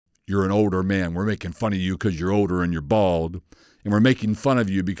you're an older man. We're making fun of you because you're older and you're bald. And we're making fun of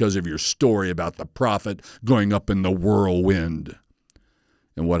you because of your story about the prophet going up in the whirlwind.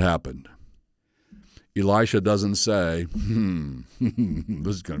 And what happened? Elisha doesn't say,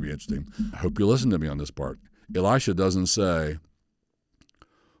 this is going to be interesting. I hope you listen to me on this part. Elisha doesn't say,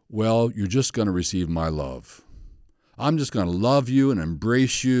 well, you're just going to receive my love. I'm just going to love you and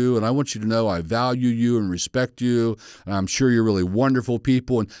embrace you, and I want you to know I value you and respect you, and I'm sure you're really wonderful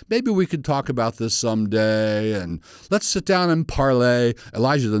people, and maybe we could talk about this someday, and let's sit down and parlay.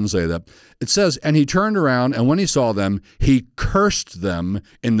 Elijah doesn't say that. It says, and he turned around, and when he saw them, he cursed them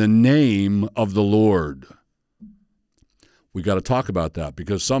in the name of the Lord. We got to talk about that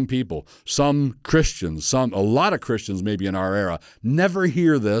because some people, some Christians, a lot of Christians maybe in our era, never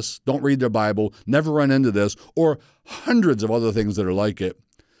hear this, don't read their Bible, never run into this, or hundreds of other things that are like it.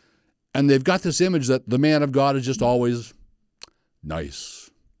 And they've got this image that the man of God is just always nice.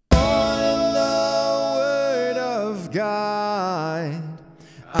 On the word of God,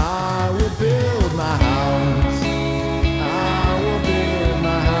 I will build my house. I will build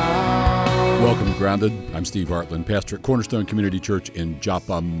my house. Welcome, Grounded. I'm Steve Hartland, pastor at Cornerstone Community Church in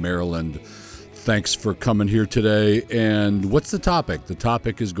Joppa, Maryland. Thanks for coming here today. And what's the topic? The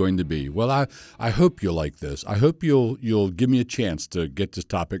topic is going to be, well, I hope you'll like this. I hope you'll give me a chance to get this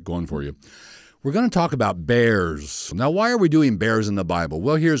topic going for you. We're going to talk about bears. Now, why are we doing bears in the Bible?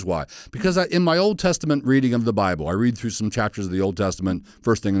 Well, here's why. Because in my Old Testament reading of the Bible, I read through some chapters of the Old Testament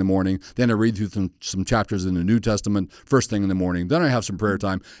first thing in the morning. Then I read through some chapters in the New Testament first thing in the morning. Then I have some prayer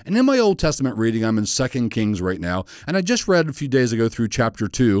time. And in my Old Testament reading, I'm in 2 Kings right now. And I just read a few days ago through chapter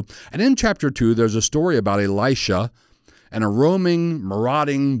 2. And in chapter 2, there's a story about Elisha and a roaming,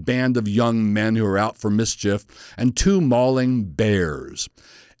 marauding band of young men who are out for mischief and 2 mauling bears.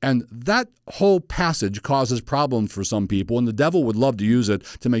 And that whole passage causes problems for some people, and the devil would love to use it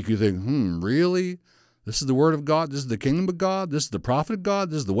to make you think, really? This is the word of God? This is the kingdom of God? This is the prophet of God?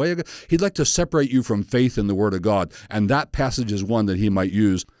 This is the way of God? He'd like to separate you from faith in the word of God, and that passage is one that he might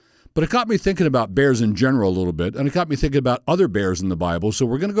use. But it got me thinking about bears in general a little bit, and it got me thinking about other bears in the Bible, so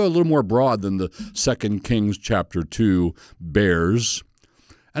we're going to go a little more broad than the 2 Kings chapter 2 bears.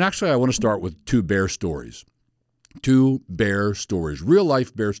 And actually, I want to start with 2 bear stories. 2 bear stories,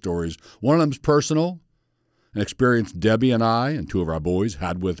 real-life bear stories. One of them is personal, an experience Debbie and I and 2 of our boys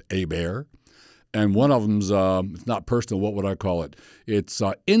had with a bear. And one of them's, it's not personal, what would I call it? It's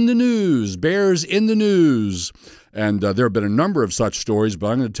in the news, bears in the news. And there have been a number of such stories, but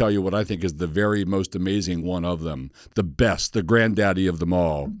I'm going to tell you what I think is the very most amazing one of them, the best, the granddaddy of them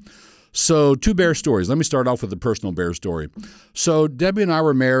all. So 2 bear stories. Let me start off with the personal bear story. So Debbie and I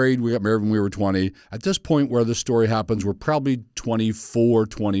were married. We got married when we were 20. At this point where this story happens, we're probably 24,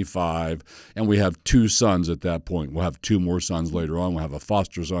 25, and we have 2 sons at that point. We'll have 2 more sons later on. We'll have a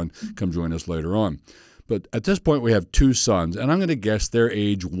foster son come join us later on. But at this point, we have 2 sons, and I'm going to guess their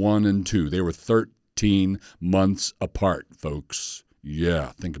age 1 and 2. They were 13 months apart, folks.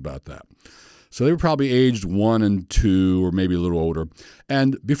 Yeah, think about that. So they were probably aged 1 and 2, or maybe a little older.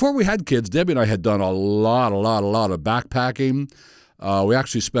 And before we had kids, Debbie and I had done a lot of backpacking. We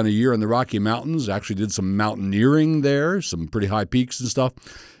actually spent a year in the Rocky Mountains, actually did some mountaineering there, some pretty high peaks and stuff.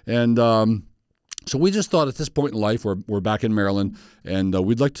 And so we just thought at this point in life, we're back in Maryland, and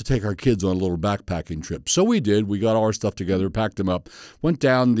we'd like to take our kids on a little backpacking trip. So we did. We got all our stuff together, packed them up, went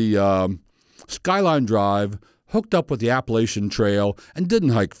down the Skyline Drive, hooked up with the Appalachian Trail, and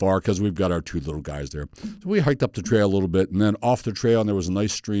didn't hike far because we've got our 2 little guys there. So we hiked up the trail a little bit, and then off the trail, and there was a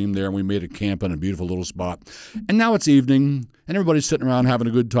nice stream there, and we made a camp in a beautiful little spot. And now it's evening, and everybody's sitting around having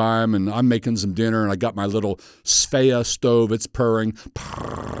a good time, and I'm making some dinner, and I got my little Whoah stove. It's purring.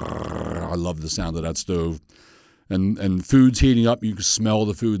 I love the sound of that stove. And food's heating up. You can smell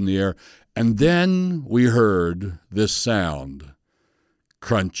the food in the air. And then we heard this sound.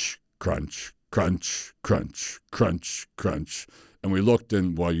 Crunch, crunch, crunch, crunch, crunch, crunch. And we looked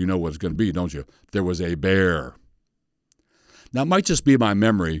and, well, you know what it's going to be, don't you? There was a bear. Now, it might just be my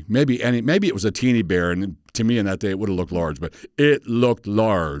memory. Maybe it was a teeny bear, and to me in that day it would have looked large, but it looked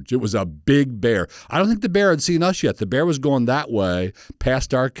large. It was a big bear. I don't think the bear had seen us yet. The bear was going that way,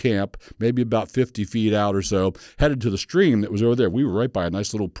 past our camp, maybe about 50 feet out or so, headed to the stream that was over there. We were right by a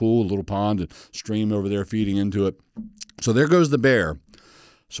nice little pool, a little pond, and stream over there feeding into it. So there goes the bear.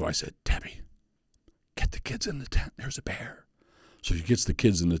 So I said, Debbie, get the kids in the tent. There's a bear. So she gets the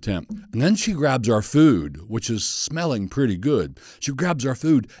kids in the tent. And then she grabs our food, which is smelling pretty good. She grabs our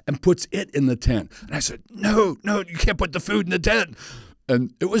food and puts it in the tent. And I said, no, you can't put the food in the tent.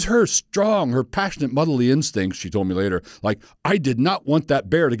 And it was her strong, her passionate motherly instincts, she told me later, like, I did not want that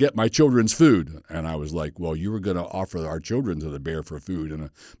bear to get my children's food. And I was like, well, you were going to offer our children to the bear for food in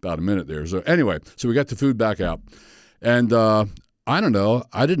about a minute there. So anyway, so we got the food back out. And I don't know.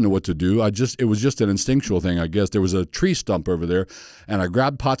 I didn't know what to do. It was just an instinctual thing, I guess. There was a tree stump over there, and I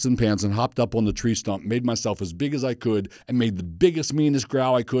grabbed pots and pans and hopped up on the tree stump, made myself as big as I could, and made the biggest, meanest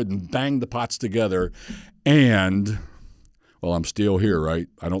growl I could, and banged the pots together. And, well, I'm still here, right?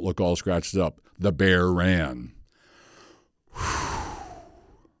 I don't look all scratched up. The bear ran.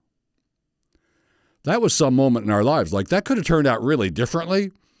 That was some moment in our lives. Like, that could have turned out really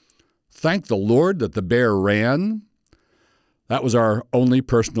differently. Thank the Lord that the bear ran. That was our only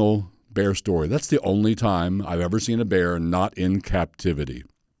personal bear story. That's the only time I've ever seen a bear not in captivity.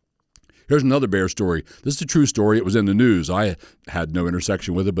 Here's another bear story. This is a true story. It was in the news. I had no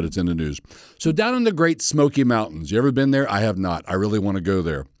intersection with it, but it's in the news. So down in the Great Smoky Mountains, you ever been there? I have not. I really want to go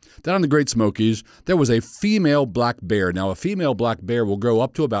there. Down in the Great Smokies, there was a female black bear. Now, a female black bear will grow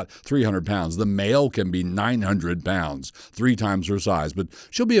up to about 300 pounds. The male can be 900 pounds, 3 times her size. But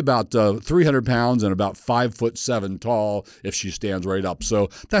she'll be about 300 pounds and about 5'7" tall if she stands right up. So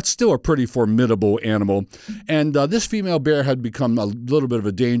that's still a pretty formidable animal. And this female bear had become a little bit of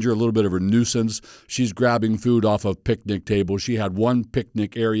a danger, a little bit of a nuisance. She's grabbing food off of picnic tables. She had one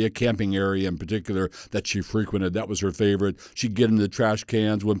picnic area, camping area in particular, that she frequented. That was her favorite. She'd get into the trash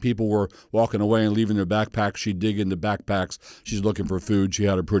cans. When people were walking away and leaving their backpacks, she'd dig into backpacks. She's looking for food. She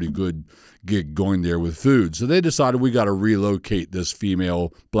had a pretty good gig going there with food. So they decided we got to relocate this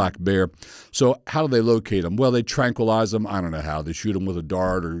female black bear. So how do they locate them? Well, they tranquilize them. I don't know how. They shoot them with a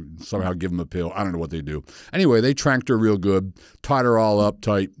dart or somehow give them a pill. I don't know what they do. Anyway, they tranked her real good, tied her all up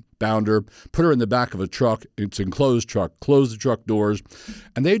tight, bound her, put her in the back of a truck. It's an enclosed truck, closed the truck doors,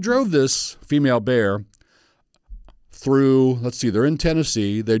 and they drove this female bear through, they're in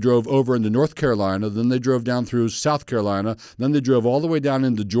Tennessee. They drove over into North Carolina. Then they drove down through South Carolina. Then they drove all the way down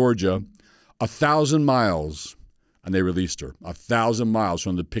into Georgia, 1,000 miles, and they released her. 1,000 miles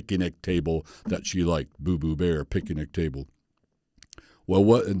from the picnic table that she liked, BooBoo Bear, picnic table.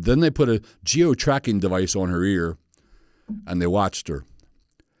 Well, then they put a geo-tracking device on her ear, and they watched her.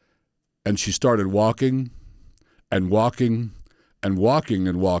 And she started walking and walking and walking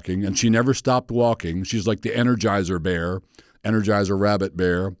and walking, and she never stopped walking. She's like the Energizer bear, Energizer rabbit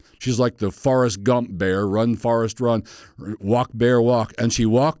bear. She's like the Forrest Gump bear, run, Forrest, run, walk, bear, walk. And she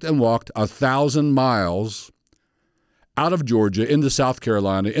walked and walked 1,000 miles out of Georgia into South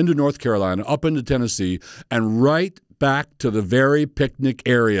Carolina, into North Carolina, up into Tennessee, and right back to the very picnic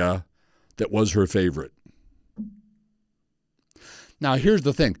area that was her favorite. Now, here's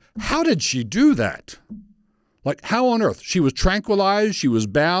the thing. How did she do that? Like, how on earth? She was tranquilized, she was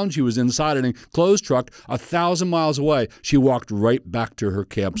bound, she was inside an enclosed truck 1,000 miles away. She walked right back to her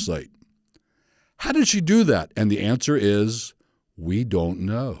campsite. How did she do that? And the answer is, we don't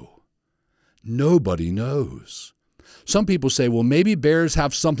know. Nobody knows. Some people say, well, maybe bears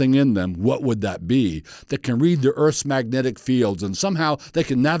have something in them. What would that be? That can read the Earth's magnetic fields, and somehow they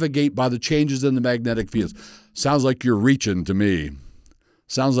can navigate by the changes in the magnetic fields. Sounds like you're reaching to me.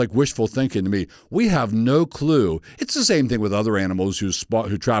 Sounds like wishful thinking to me. We have no clue. It's the same thing with other animals who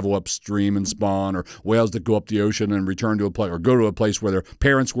travel upstream and spawn, or whales that go up the ocean and return to a place, or go to a place where their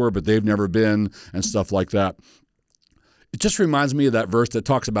parents were but they've never been, and stuff like that. It just reminds me of that verse that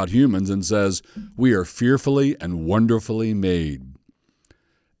talks about humans and says, we are fearfully and wonderfully made.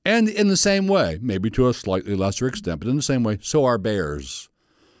 And in the same way, maybe to a slightly lesser extent, but in the same way, so are bears,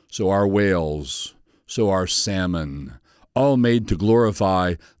 so are whales, so are salmon, all made to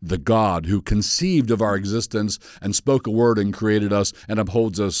glorify the God who conceived of our existence and spoke a word and created us and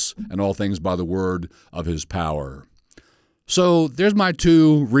upholds us and all things by the word of his power. So there's my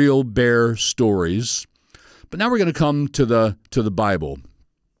 2 real bear stories. But now we're going to come to the Bible.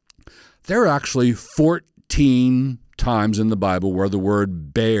 There are actually 14 times in the Bible where the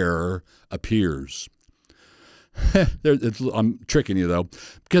word bear appears. I'm tricking you, though,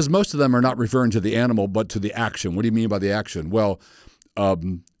 because most of them are not referring to the animal, but to the action. What do you mean by the action? Well,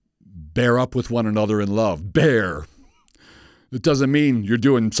 bear up with one another in love. Bear. It doesn't mean you're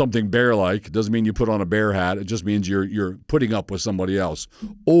doing something bear-like. It doesn't mean you put on a bear hat. It just means you're putting up with somebody else.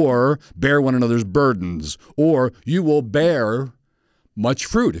 Or bear one another's burdens. Or you will bear much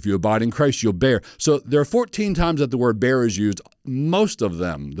fruit. If you abide in Christ, you'll bear. So there are 14 times that the word bear is used. Most of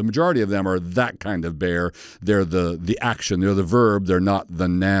them, the majority of them, are that kind of bear. They're the action. They're the verb. They're not the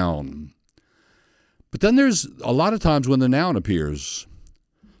noun. But then there's a lot of times when the noun appears.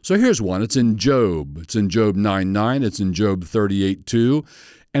 So here's one. It's in Job. It's in Job 9:9. It's in Job 38:2.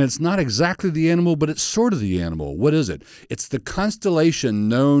 And it's not exactly the animal, but it's sort of the animal. What is it? It's the constellation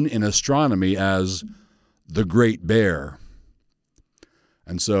known in astronomy as the Great Bear.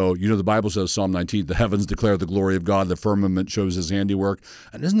 And so, the Bible says, Psalm 19, the heavens declare the glory of God, the firmament shows his handiwork.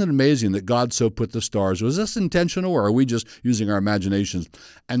 And isn't it amazing that God so put the stars? Was this intentional, or are we just using our imaginations?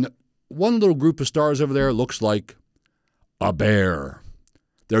 And one little group of stars over there looks like a bear.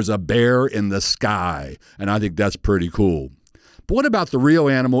 There's a bear in the sky, and I think that's pretty cool. But what about the real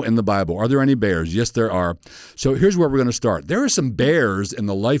animal in the Bible? Are there any bears? Yes, there are. So here's where we're going to start. There are some bears in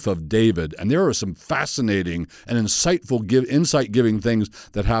the life of David, and there are some fascinating and insight-giving things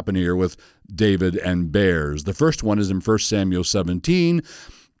that happen here with David and bears. The first one is in 1 Samuel 17,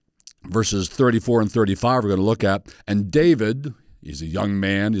 verses 34 and 35 we're going to look at. And David, he's a young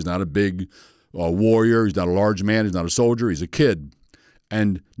man. He's not a big warrior. He's not a large man. He's not a soldier. He's a kid.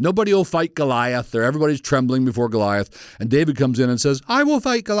 And nobody will fight Goliath. Everybody's trembling before Goliath. And David comes in and says, I will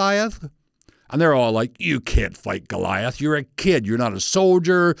fight Goliath. And they're all like, you can't fight Goliath. You're a kid. You're not a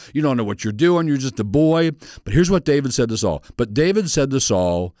soldier. You don't know what you're doing. You're just a boy. But here's what David said to Saul. But David said to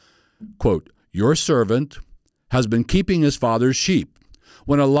Saul, quote, your servant has been keeping his father's sheep.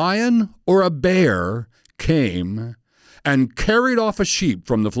 When a lion or a bear came and carried off a sheep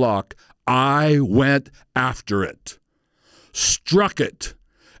from the flock, I went after it, struck it,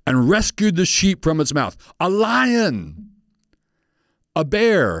 and rescued the sheep from its mouth. A lion, a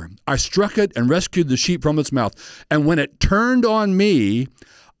bear, I struck it and rescued the sheep from its mouth. And when it turned on me,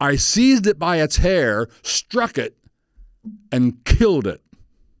 I seized it by its hair, struck it, and killed it.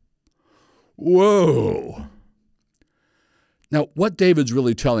 Whoa. Now, what David's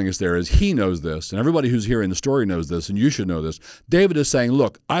really telling us there is he knows this, and everybody who's hearing the story knows this, and you should know this. David is saying,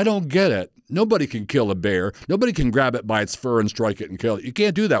 look, I don't get it. Nobody can kill a bear. Nobody can grab it by its fur and strike it and kill it. You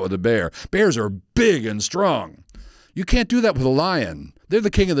can't do that with a bear. Bears are big and strong. You can't do that with a lion. They're the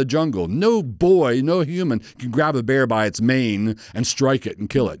king of the jungle. No boy, no human can grab a bear by its mane and strike it and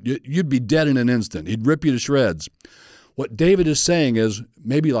kill it. You'd be dead in an instant. He'd rip you to shreds. What David is saying is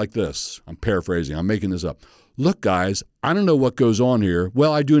maybe like this. I'm paraphrasing. I'm making this up. Look, guys, I don't know what goes on here.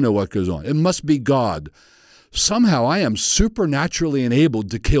 Well, I do know what goes on. It must be God. Somehow I am supernaturally enabled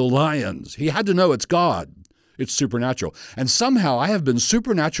to kill lions. He had to know it's God. It's supernatural. And somehow I have been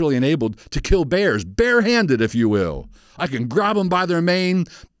supernaturally enabled to kill bears, barehanded, if you will. I can grab them by their mane,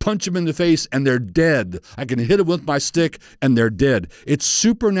 punch them in the face, and they're dead. I can hit them with my stick, and they're dead. It's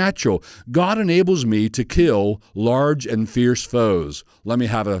supernatural. God enables me to kill large and fierce foes. Let me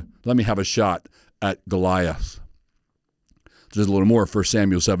have a shot at Goliath. There's a little more. 1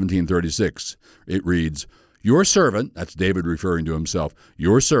 Samuel 17:36. It reads, your servant, that's David referring to himself,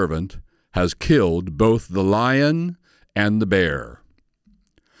 your servant has killed both the lion and the bear.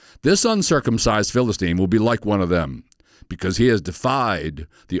 This uncircumcised Philistine will be like one of them, because he has defied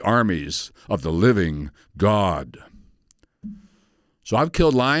the armies of the living God. So I've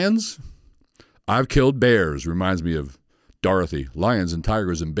killed lions. I've killed bears. Reminds me of Dorothy. Lions and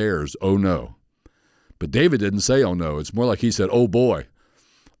tigers and bears. Oh, no. But David didn't say, oh, no. It's more like he said, oh, boy,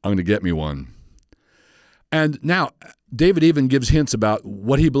 I'm going to get me one. And now David even gives hints about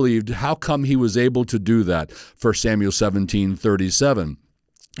what he believed, how come he was able to do that. 1 Samuel 17:37.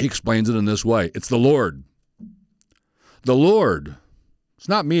 He explains it in this way. It's the Lord. The Lord. It's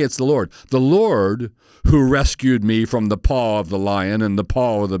not me, it's the Lord. The Lord who rescued me from the paw of the lion and the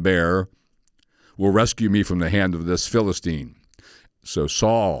paw of the bear will rescue me from the hand of this Philistine. So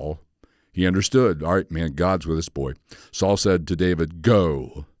Saul, he understood. All right, man, God's with this boy. Saul said to David,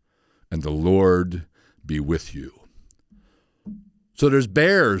 go, and the Lord be with you. So there's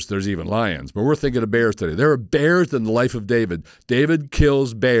bears, there's even lions, but we're thinking of bears today. There are bears in the life of David. David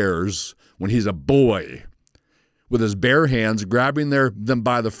kills bears when he's a boy with his bare hands, grabbing them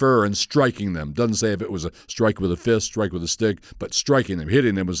by the fur and striking them. Doesn't say if it was a strike with a fist, strike with a stick, but striking them,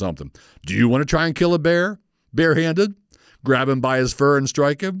 hitting them with something. Do you want to try and kill a bear barehanded? Grab him by his fur and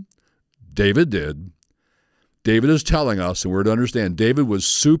strike him? David did. David is telling us, and we're to understand, David was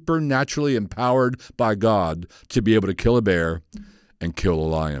supernaturally empowered by God to be able to kill a bear and kill a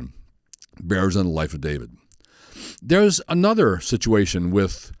lion. Bears in the life of David. There's another situation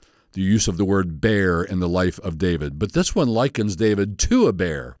with the use of the word bear in the life of David, but this one likens David to a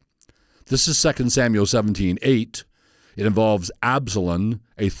bear. This is 2 Samuel 17:8. It involves Absalom,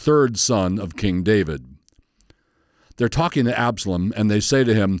 a third son of King David. They're talking to Absalom, and they say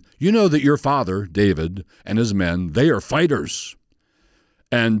to him, you know that your father, David, and his men, they are fighters,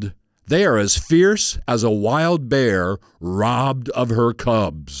 and they are as fierce as a wild bear robbed of her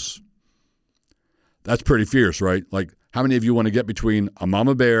cubs. That's pretty fierce, right? Like, how many of you want to get between a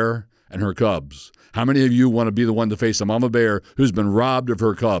mama bear and her cubs. How many of you want to be the one to face a mama bear who's been robbed of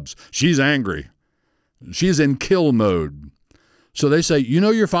her cubs? She's angry. She's in kill mode. So they say, you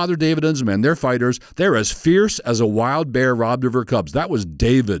know your father David and his men, they're fighters. They're as fierce as a wild bear robbed of her cubs. That was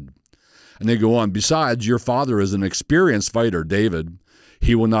David. And they go on, besides, your father is an experienced fighter, David.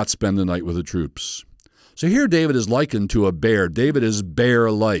 He will not spend the night with the troops. So here David is likened to a bear. David is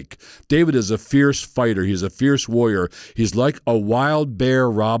bear-like. David is a fierce fighter. He's a fierce warrior. He's like a wild bear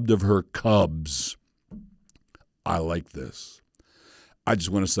robbed of her cubs. I like this. I just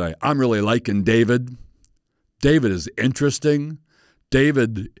want to say, I'm really liking David. David is interesting.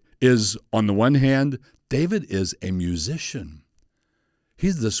 David is, on the one hand, David is a musician.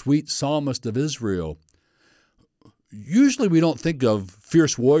 He's the sweet psalmist of Israel. Usually we don't think of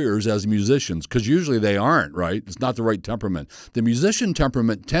fierce warriors as musicians because usually they aren't, right? It's not the right temperament. The musician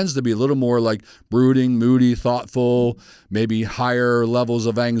temperament tends to be a little more like brooding, moody, thoughtful, maybe higher levels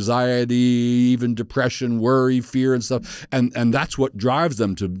of anxiety, even depression, worry, fear, and stuff. And that's what drives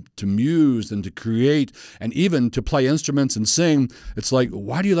them to muse and to create and even to play instruments and sing. It's like,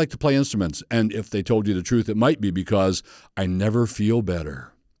 why do you like to play instruments? And if they told you the truth, it might be because I never feel better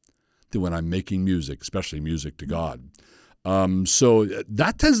than when I'm making music, especially music to God. So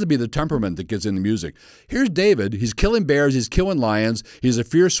that tends to be the temperament that gets into music. Here's David. He's killing bears. He's killing lions. He's a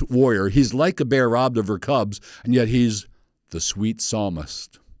fierce warrior. He's like a bear robbed of her cubs, and yet he's the sweet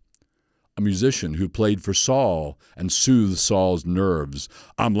psalmist, a musician who played for Saul and soothed Saul's nerves.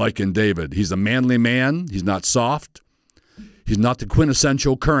 I'm liking David. He's a manly man. He's not soft. He's not the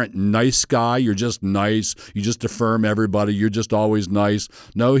quintessential current nice guy. You're just nice. You just affirm everybody. You're just always nice.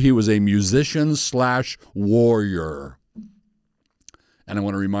 No, he was a musician/warrior. And I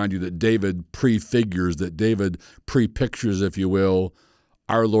want to remind you that David prefigures, that David prepictures, if you will,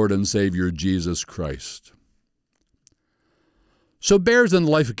 our Lord and Savior, Jesus Christ. So bears in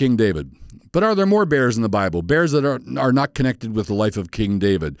the life of King David. But are there more bears in the Bible? Bears that are not connected with the life of King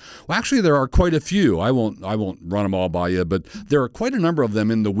David? Well, actually, there are quite a few. I won't run them all by you, but there are quite a number of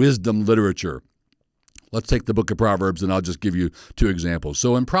them in the wisdom literature. Let's take the book of Proverbs, and I'll just give you two examples.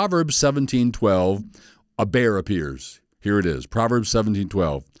 So in Proverbs 17:12, a bear appears. Here it is, Proverbs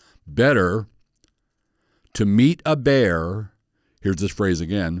 17:12. Better to meet a bear, here's this phrase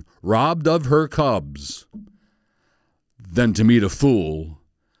again, robbed of her cubs, than to meet a fool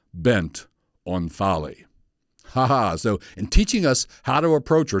bent on folly. So in teaching us how to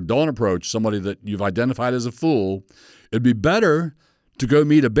approach or don't approach somebody that you've identified as a fool, it'd be better to go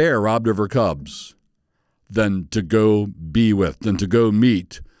meet a bear robbed of her cubs than to go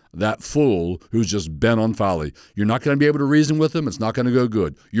meet that fool who's just bent on folly. You're not going to be able to reason with them. It's not going to go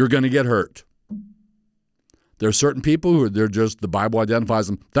good. You're going to get hurt. There are certain people who they're just, the Bible identifies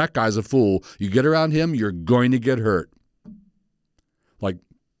them, that guy's a fool. You get around him, you're going to get hurt. Like,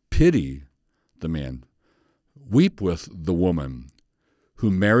 pity the man. Weep with the woman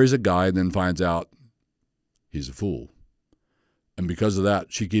who marries a guy and then finds out he's a fool. And because of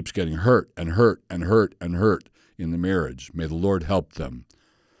that, she keeps getting hurt and hurt and hurt and hurt in the marriage. May the Lord help them.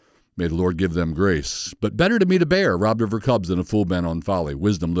 May the Lord give them grace. But better to meet a bear robbed of her cubs than a fool bent on folly.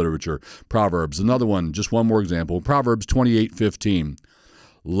 Wisdom literature. Proverbs. Another one, just one more example. Proverbs 28:15.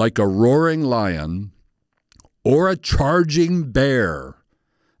 Like a roaring lion or a charging bear.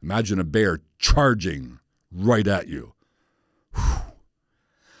 Imagine a bear charging right at you. Whew.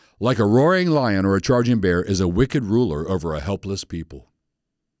 Like a roaring lion or a charging bear is a wicked ruler over a helpless people.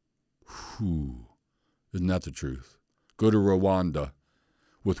 Whew. Isn't that the truth? Go to Rwanda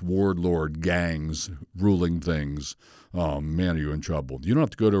with warlord gangs ruling things. Oh, man, are you in trouble. You don't have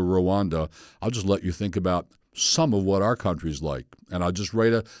to go to Rwanda. I'll just let you think about some of what our country's like. And I'll just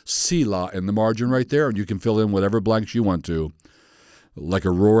write a Selah in the margin right there, and you can fill in whatever blanks you want to. Like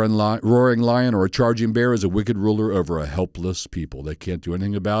a roaring lion or a charging bear is a wicked ruler over a helpless people. They can't do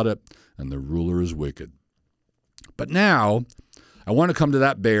anything about it, and the ruler is wicked. But now, I want to come to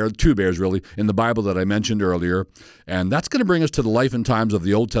that bear, two bears really, in the Bible that I mentioned earlier, and that's going to bring us to the life and times of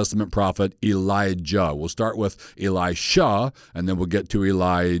the Old Testament prophet Elijah. We'll start with Elisha, and then we'll get to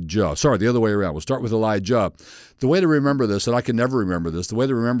Elijah. Sorry, the other way around. We'll start with Elijah. The way to remember this, and I can never remember this, the way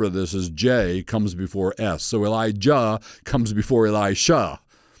to remember this is J comes before S. So Elijah comes before Elisha.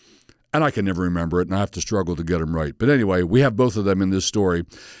 And I can never remember it, and I have to struggle to get them right. But anyway, we have both of them in this story.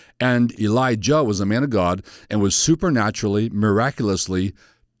 And Elijah was a man of God and was supernaturally, miraculously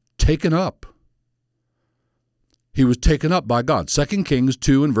taken up. He was taken up by God. 2 Kings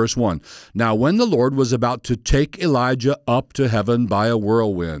 2 and verse 1. Now, when the Lord was about to take Elijah up to heaven by a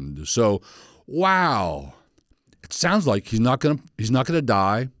whirlwind. So, wow. It sounds like he's not going to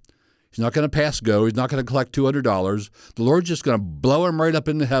die. He's not going to pass go. He's not going to collect $200. The Lord's just going to blow him right up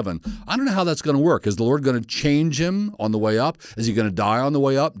into heaven. I don't know how that's going to work. Is the Lord going to change him on the way up? Is he going to die on the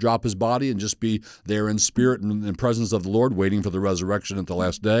way up, drop his body, and just be there in spirit and in presence of the Lord, waiting for the resurrection at the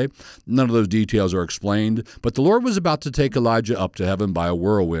last day? None of those details are explained. But the Lord was about to take Elijah up to heaven by a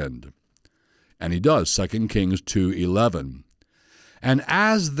whirlwind. And he does, 2 Kings 2:11. And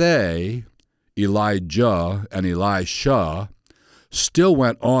as they, Elijah and Elisha, still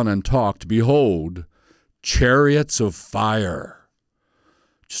went on and talked, behold, chariots of fire.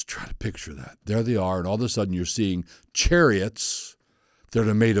 Just try to picture that. There they are, and all of a sudden you're seeing chariots that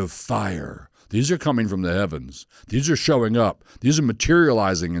are made of fire. These are coming from the heavens. These are showing up. These are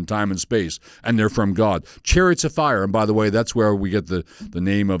materializing in time and space, and they're from God. Chariots of fire, and by the way, that's where we get the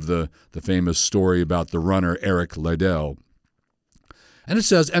name of the famous story about the runner Eric Liddell. And it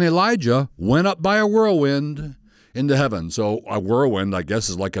says, and Elijah went up by a whirlwind into heaven. So a whirlwind, I guess,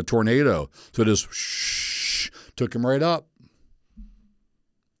 is like a tornado. So it just took him right up.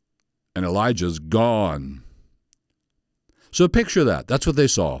 And Elijah's gone. So picture that. That's what they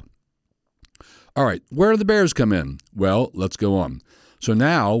saw. All right, where do the bears come in? Well, let's go on. So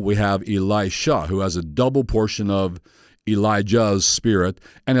now we have Elisha, who has a double portion of Elijah's spirit.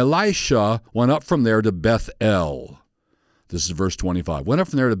 And Elisha went up from there to Bethel. This is verse 25. Went up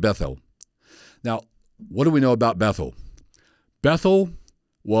from there to Bethel. Now, what do we know about Bethel? Bethel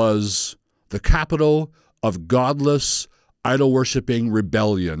was the capital of godless, idol-worshiping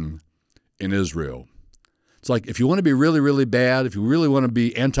rebellion in Israel. It's like if you want to be really, really bad, if you really want to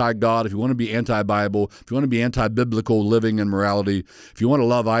be anti-God, if you want to be anti-Bible, if you want to be anti-biblical living and morality, if you want to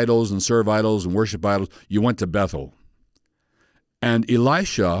love idols and serve idols and worship idols, you went to Bethel. And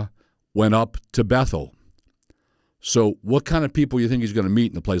Elisha went up to Bethel. So what kind of people do you think he's going to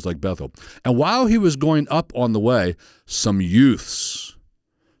meet in a place like Bethel? And while he was going up on the way, some youths,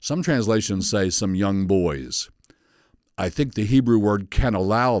 some translations say some young boys. I think the Hebrew word can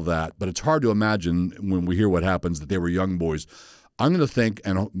allow that, but it's hard to imagine when we hear what happens that they were young boys. I'm going to think,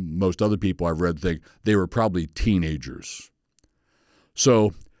 and most other people I've read think, they were probably teenagers.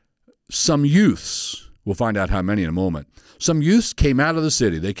 So some youths, we'll find out how many in a moment, some youths came out of the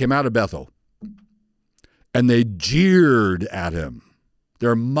city. They came out of Bethel. And they jeered at him.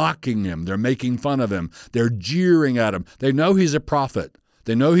 They're mocking him. They're making fun of him. They're jeering at him. They know he's a prophet.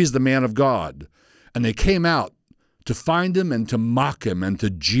 They know he's the man of God. And they came out to find him and to mock him and to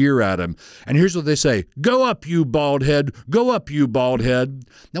jeer at him. And here's what they say: go up, you bald head. Go up, you bald head.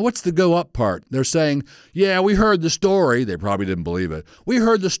 Now, what's the go up part? They're saying, yeah, we heard the story. They probably didn't believe it. We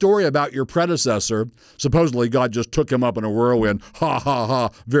heard the story about your predecessor. Supposedly, God just took him up in a whirlwind. Ha, ha, ha.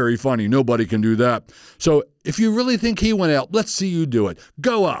 Very funny. Nobody can do that. So if you really think he went out, let's see you do it.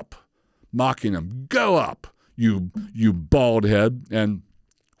 Go up. Mocking him. Go up, you bald head. And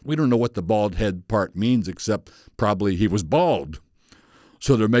we don't know what the bald head part means, except probably he was bald.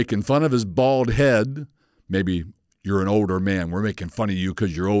 So they're making fun of his bald head. Maybe you're an older man. We're making fun of you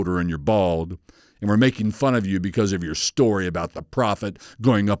because you're older and you're bald. And we're making fun of you because of your story about the prophet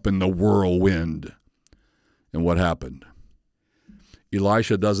going up in the whirlwind. And what happened?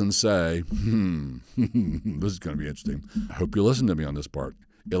 Elisha doesn't say, this is going to be interesting. I hope you listen to me on this part.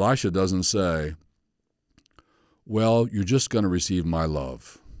 Elisha doesn't say, well, you're just going to receive my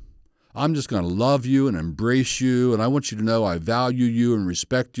love. I'm just going to love you and embrace you, and I want you to know I value you and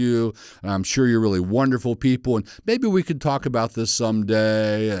respect you, and I'm sure you're really wonderful people, and maybe we could talk about this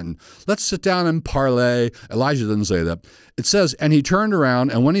someday, and let's sit down and parlay. Elijah doesn't say that. It says, and he turned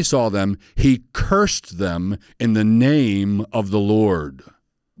around, and when he saw them, he cursed them in the name of the Lord.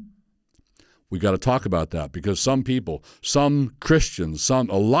 We got to talk about that because some people, some Christians, a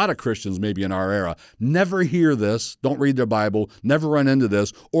lot of Christians maybe in our era, never hear this, don't read their Bible, never run into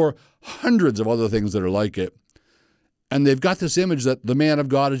this, or hundreds of other things that are like it. And they've got this image that the man of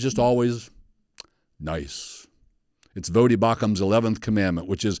God is just always nice. It's Vodi Bakum's 11th commandment,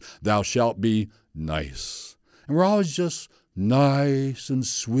 which is, thou shalt be nice. And we're always just nice and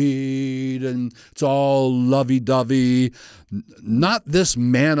sweet, and it's all lovey-dovey. Not this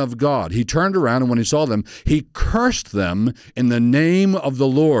man of God. He turned around, and when he saw them, he cursed them in the name of the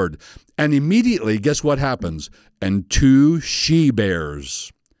Lord. And immediately, guess what happens? And 2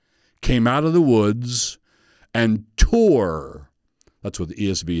 she-bears came out of the woods and tore. That's what the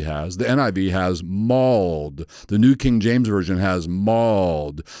ESV has. The NIV has mauled. The New King James Version has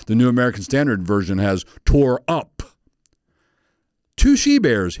mauled. The New American Standard Version has tore up. 2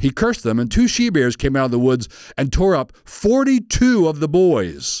 she-bears, he cursed them, and 2 she-bears came out of the woods and tore up 42 of the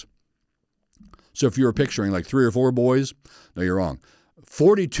boys. So if you were picturing like 3 or 4 boys, no, you're wrong.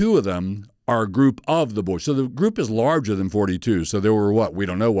 42 of them are a group of the boys. So the group is larger than 42. So there were what? We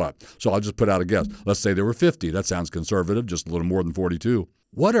don't know what. So I'll just put out a guess. Let's say there were 50. That sounds conservative, just a little more than 42.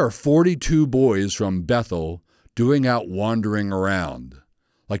 What are 42 boys from Bethel doing out wandering around?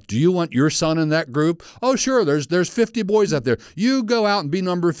 Like, do you want your son in that group? Oh, sure, there's 50 boys out there. You go out and be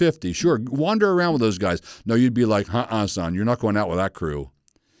number 50. Sure, wander around with those guys. No, you'd be like, son, you're not going out with that crew.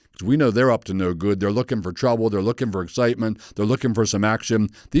 Because we know they're up to no good. They're looking for trouble. They're looking for excitement. They're looking for some action.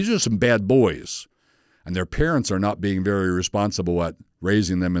 These are some bad boys. And their parents are not being very responsible at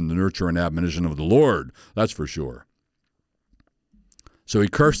raising them in the nurture and admonition of the Lord. That's for sure. So he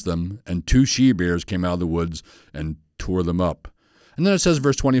cursed them, and 2 she-bears came out of the woods and tore them up. And then it says,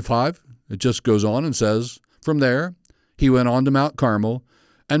 verse 25, it just goes on and says, from there he went on to Mount Carmel,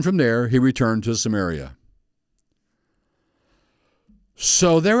 and from there he returned to Samaria.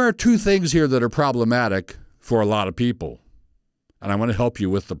 So there are 2 things here that are problematic for a lot of people. And I want to help you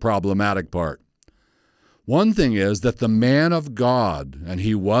with the problematic part. One thing is that the man of God, and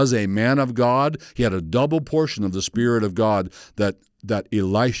he was a man of God, he had a double portion of the Spirit of God that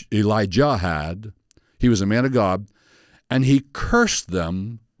Elijah had. He was a man of God, and he cursed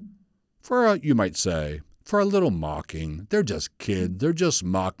them for, you might say, for a little mocking. They're just kids. They're just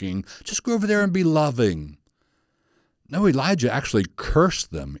mocking. Just go over there and be loving. No, Elijah actually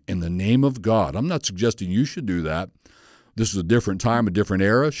cursed them in the name of God. I'm not suggesting you should do that. This is a different time, a different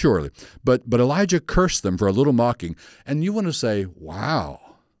era, surely. But Elijah cursed them for a little mocking. And you want to say, wow,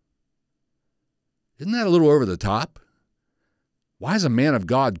 isn't that a little over the top? Why is a man of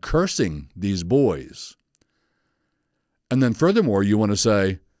God cursing these boys? And then furthermore, you want to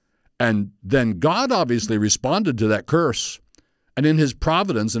say, and then God obviously responded to that curse. And in his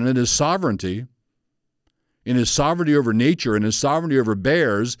providence and in his sovereignty over nature and his sovereignty over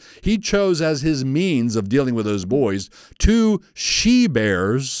bears, he chose as his means of dealing with those boys 2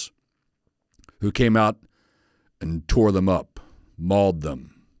 she-bears who came out and tore them up, mauled them.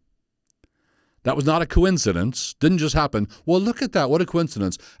 That was not a coincidence. Didn't just happen. Well, look at that. What a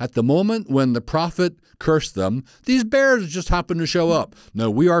coincidence. At the moment when the prophet cursed them, these bears just happened to show up. No,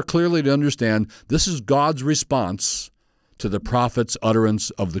 we are clearly to understand this is God's response to the prophet's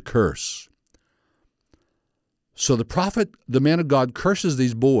utterance of the curse. So the prophet, the man of God, curses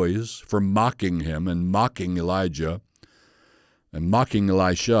these boys for mocking him and mocking Elijah and mocking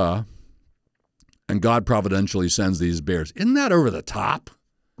Elisha, and God providentially sends these bears. Isn't that over the top?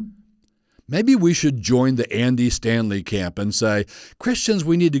 Maybe we should join the Andy Stanley camp and say, Christians,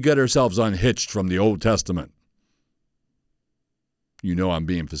 we need to get ourselves unhitched from the Old Testament. You know I'm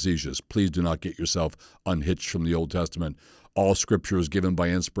being facetious. Please do not get yourself unhitched from the Old Testament. All Scripture is given by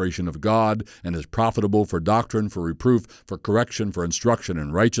inspiration of God and is profitable for doctrine, for reproof, for correction, for instruction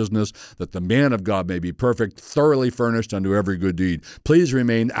in righteousness, that the man of God may be perfect, thoroughly furnished unto every good deed. Please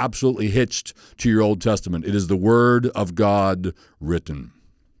remain absolutely hitched to your Old Testament. It is the Word of God written.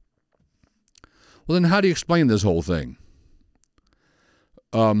 Well, then how do you explain this whole thing?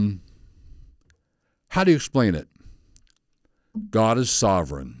 How do you explain it? God is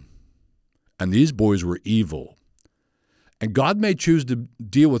sovereign, and these boys were evil. And God may choose to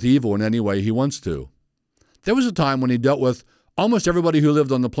deal with evil in any way he wants to. There was a time when he dealt with almost everybody who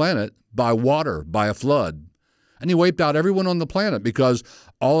lived on the planet by water, by a flood. And he wiped out everyone on the planet because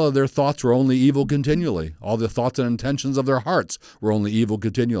all of their thoughts were only evil continually. All the thoughts and intentions of their hearts were only evil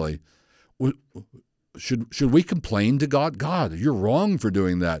continually. Should we complain to God? God, you're wrong for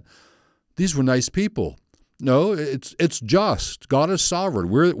doing that. These were nice people. No, it's just. God is sovereign.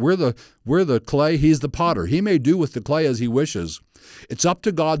 We're the clay. He's the potter. He may do with the clay as he wishes. It's up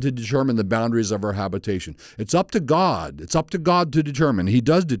to God to determine the boundaries of our habitation. It's up to God. It's up to God to determine. He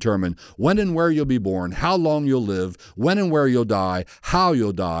does determine when and where you'll be born, how long you'll live, when and where you'll die, how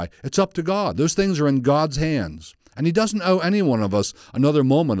you'll die. It's up to God. Those things are in God's hands. And he doesn't owe any one of us another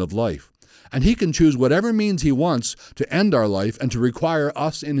moment of life. And he can choose whatever means he wants to end our life and to require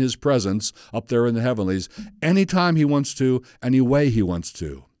us in his presence up there in the heavenlies anytime he wants to, any way he wants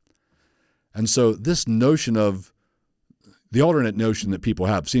to. And so this notion of, the alternate notion that people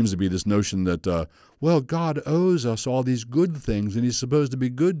have seems to be this notion that, well, God owes us all these good things and he's supposed to be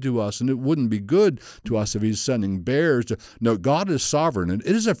good to us, and it wouldn't be good to us if he's sending bears. No, God is sovereign, and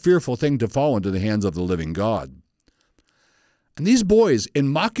it is a fearful thing to fall into the hands of the living God. And these boys, in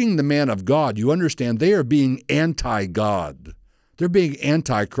mocking the man of God, you understand they are being anti-God. They're being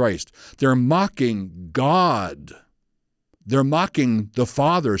anti-Christ. They're mocking God. They're mocking the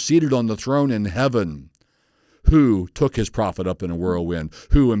Father seated on the throne in heaven, Who took his prophet up in a whirlwind?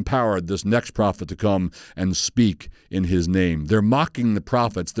 Who empowered this next prophet to come and speak in his name? They're mocking the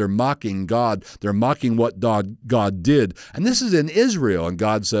prophets. They're mocking God. They're mocking what God did. And this is in Israel. And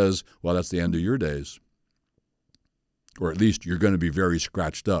God says, well, that's the end of your days. Or at least you're going to be very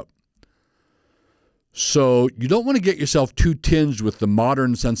scratched up. So you don't want to get yourself too tinged with the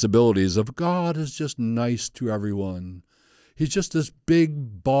modern sensibilities of God is just nice to everyone. He's just this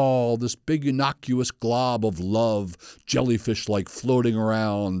big ball, this big innocuous glob of love, jellyfish-like floating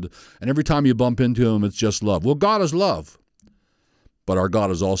around. And every time you bump into him, it's just love. Well, God is love. But our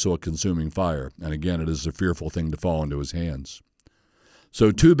God is also a consuming fire. And again, it is a fearful thing to fall into his hands. So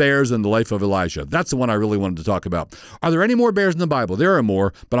 2 bears in the life of Elisha. That's the one I really wanted to talk about. Are there any more bears in the Bible? There are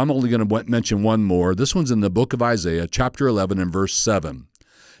more, but I'm only going to mention one more. This one's in the book of Isaiah, chapter 11 and verse 7.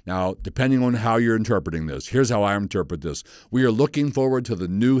 Now, depending on how you're interpreting this, here's how I interpret this. We are looking forward to the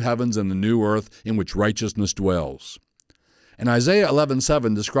new heavens and the new earth in which righteousness dwells. And Isaiah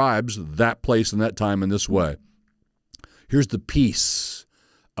 11:7 describes that place and that time in this way. Here's the peace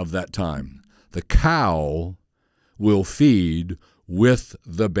of that time. The cow will feed with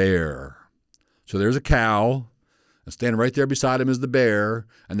the bear. So there's a cow, and standing right there beside him is the bear,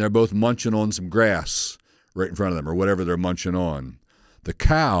 and they're both munching on some grass right in front of them, or whatever they're munching on. The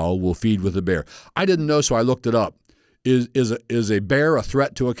cow will feed with the bear. I didn't know, so I looked it up. Is a bear a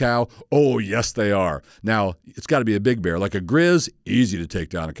threat to a cow? Oh, yes, they are. Now, it's got to be a big bear. Like a grizz, easy to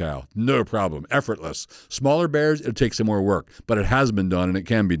take down a cow. No problem. Effortless. Smaller bears, it'll take some more work. But it has been done, and it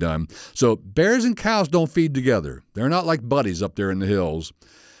can be done. So bears and cows don't feed together. They're not like buddies up there in the hills.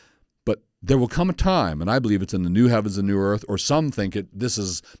 But there will come a time, and I believe it's in the new heavens and new earth, or some think this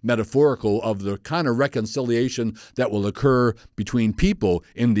is metaphorical of the kind of reconciliation that will occur between people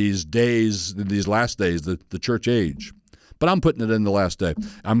in these days, in these last days, the church age. But I'm putting it in the last day.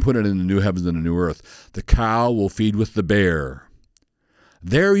 I'm putting it in the new heavens and the new earth. The cow will feed with the bear.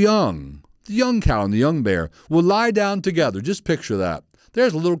 Their young, the young cow and the young bear, will lie down together. Just picture that.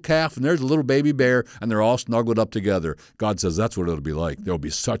 There's a little calf and there's a little baby bear, and they're all snuggled up together. God says that's what it'll be like. There will be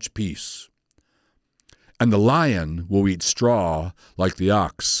such peace. And the lion will eat straw like the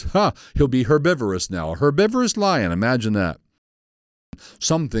ox. He'll be herbivorous now. A herbivorous lion, imagine that.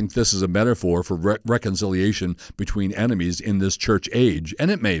 Some think this is a metaphor for reconciliation between enemies in this church age,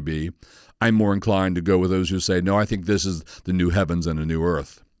 and it may be. I'm more inclined to go with those who say, no, I think this is the new heavens and the new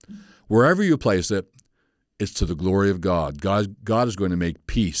earth. Wherever you place it, it's to the glory of God. God is going to make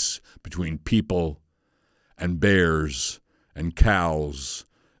peace between people and bears and cows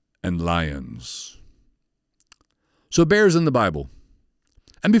and lions. So bears in the Bible.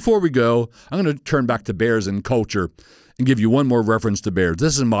 And before we go, I'm going to turn back to bears in culture and give you one more reference to bears.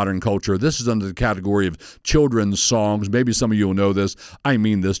 This is modern culture. This is under the category of children's songs. Maybe some of you will know this. I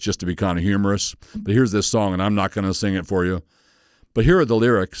mean this just to be kind of humorous. But here's this song, and I'm not going to sing it for you. But here are the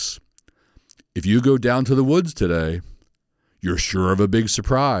lyrics. If you go down to the woods today, you're sure of a big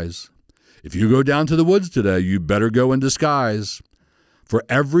surprise. If you go down to the woods today, you better go in disguise. For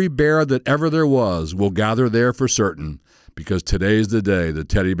every bear that ever there was will gather there for certain, because today's the day the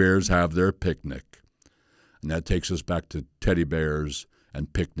teddy bears have their picnic. And that takes us back to teddy bears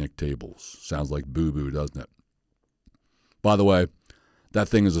and picnic tables. Sounds like BooBoo, doesn't it? By the way, that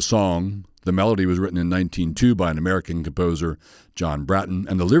thing is a song. The melody was written in 1902 by an American composer, John Bratton,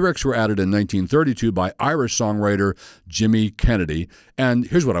 and the lyrics were added in 1932 by Irish songwriter Jimmy Kennedy. And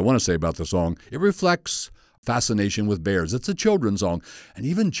here's what I want to say about the song. It reflects fascination with bears. It's a children's song, and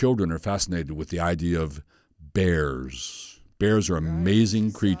even children are fascinated with the idea of bears. Bears are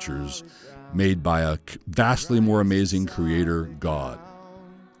amazing creatures made by a vastly more amazing creator, God.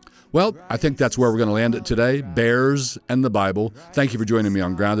 Well, I think that's where we're going to land it today. Bears and the Bible. Thank you for joining me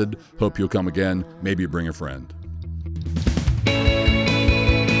on Grounded. Hope you'll come again. Maybe bring a friend.